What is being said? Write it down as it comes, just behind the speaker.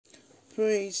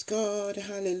Praise God.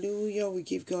 Hallelujah. We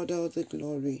give God all the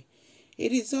glory.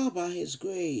 It is all by His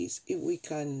grace. If we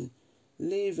can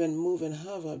live and move and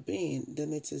have our being,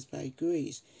 then it is by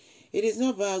grace. It is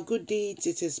not by our good deeds,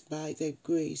 it is by the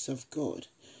grace of God.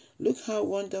 Look how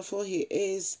wonderful He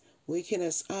is, waking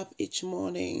us up each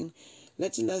morning,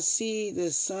 letting us see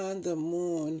the sun, the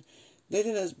moon,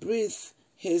 letting us breathe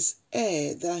His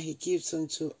air that He gives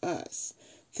unto us.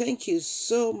 Thank you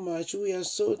so much. We are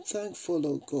so thankful,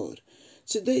 oh God.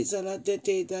 Today is another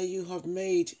day that you have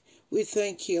made. We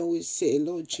thank you and we say,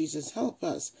 Lord Jesus, help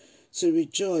us to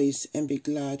rejoice and be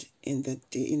glad in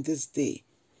this day.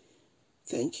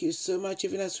 Thank you so much.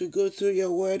 Even as we go through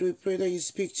your word, we pray that you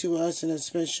speak to us in a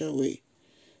special way.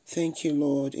 Thank you,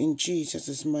 Lord. In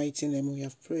Jesus' mighty name we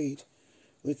have prayed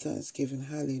with thanksgiving.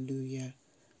 Hallelujah.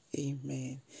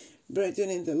 Amen.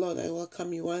 Brethren in the Lord, I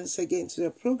welcome you once again to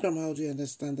the program, How Do You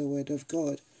Understand the Word of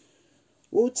God?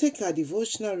 We'll take our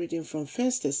devotional reading from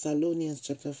 1 Thessalonians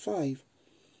chapter 5,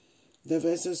 the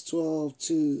verses 12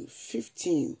 to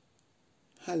 15.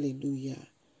 Hallelujah.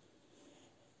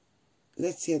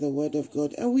 Let's hear the word of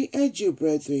God. And we urge you,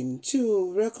 brethren,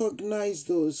 to recognize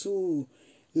those who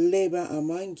labor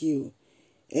among you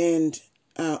and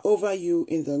are over you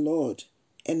in the Lord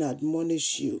and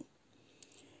admonish you,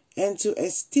 and to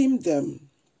esteem them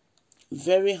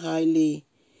very highly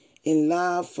in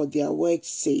love for their work's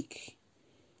sake.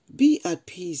 Be at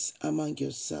peace among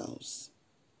yourselves.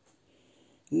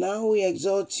 Now we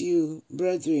exhort you,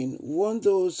 brethren, warn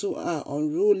those who are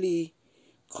unruly,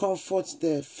 comfort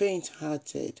the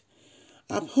faint-hearted,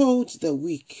 uphold the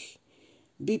weak,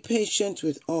 be patient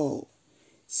with all.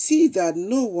 See that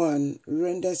no one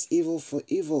renders evil for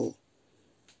evil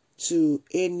to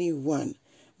anyone,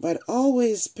 but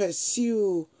always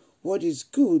pursue what is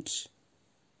good,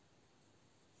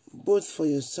 both for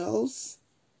yourselves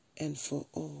and for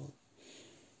all.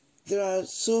 There are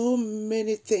so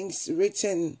many things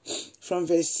written from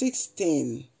verse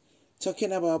 16,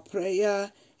 talking about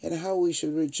prayer and how we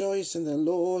should rejoice in the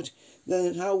Lord,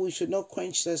 then how we should not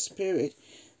quench the spirit.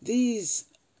 These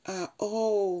are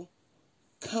all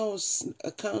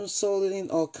counseling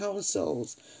or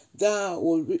counsels that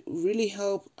will really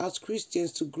help us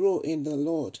Christians to grow in the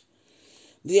Lord.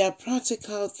 They are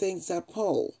practical things that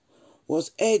Paul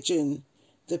was urging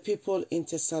the people in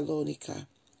Thessalonica.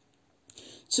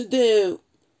 Today,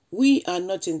 we are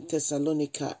not in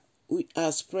Thessalonica. We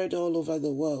are spread all over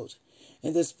the world.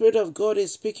 And the Spirit of God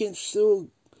is speaking through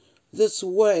this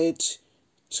word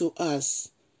to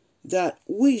us that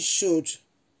we should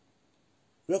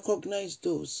recognize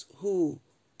those who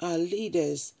are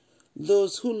leaders,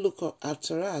 those who look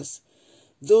after us,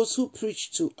 those who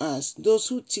preach to us, those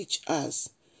who teach us.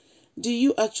 Do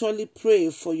you actually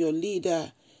pray for your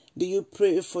leader? Do you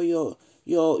pray for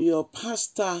your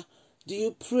pastor? Do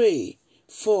you pray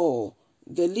for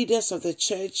the leaders of the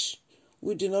church?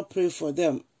 We do not pray for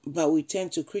them, but we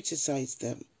tend to criticize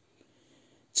them.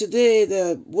 Today,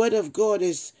 the word of God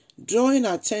is drawing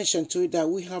attention to it that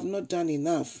we have not done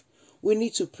enough. We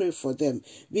need to pray for them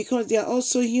because they are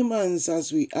also humans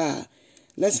as we are.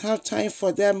 Let's have time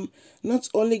for them, not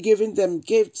only giving them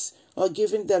gifts or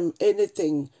giving them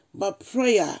anything, but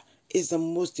prayer is the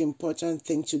most important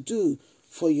thing to do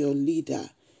for your leader.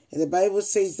 And the Bible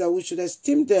says that we should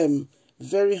esteem them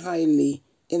very highly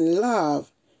in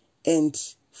love and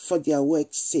for their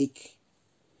work's sake.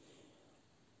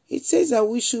 It says that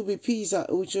we should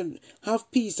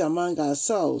have peace among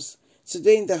ourselves.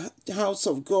 Today in the house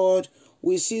of God,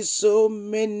 we see so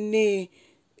many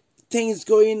things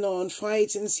going on,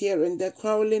 fightings here and there,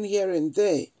 quarreling here and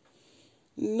there.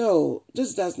 No,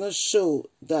 this does not show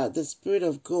that the Spirit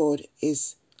of God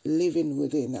is living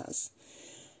within us.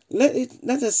 Let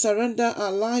us surrender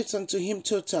our lives unto Him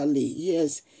totally.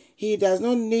 Yes, He does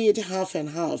not need half and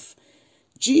half.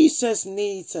 Jesus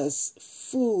needs us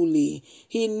fully.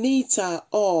 He needs our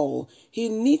all. He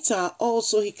needs our all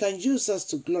so He can use us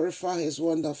to glorify His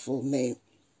wonderful name.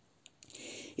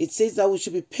 It says that we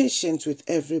should be patient with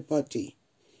everybody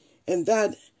and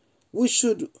that we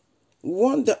should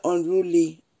warn the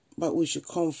unruly, but we should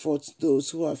comfort those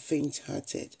who are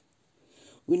faint-hearted.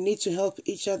 We need to help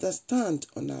each other stand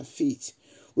on our feet.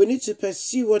 We need to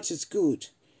pursue what is good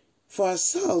for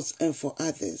ourselves and for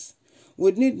others.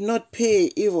 We need not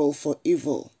pay evil for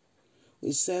evil.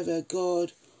 We serve a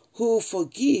God who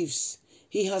forgives.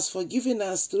 He has forgiven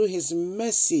us through His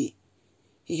mercy.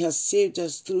 He has saved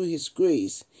us through His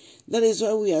grace. That is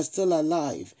why we are still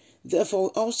alive. Therefore,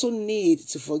 we also need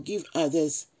to forgive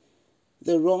others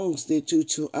the wrongs they do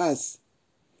to us.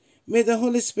 May the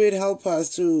Holy Spirit help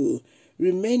us to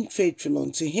remain faithful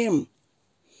unto Him,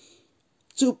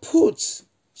 to put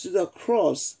to the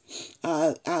cross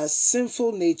our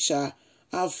sinful nature,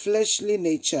 our fleshly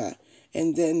nature,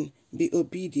 and then be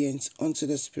obedient unto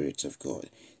the Spirit of God.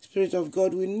 Spirit of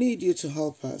God, we need you to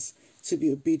help us to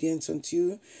be obedient unto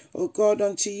you, O God,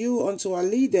 unto you, unto our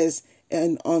leaders,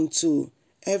 and unto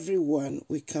everyone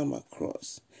we come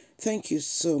across. Thank you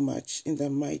so much in the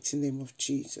mighty name of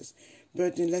Jesus.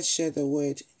 Brethren, let's share the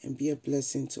word and be a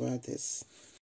blessing to others.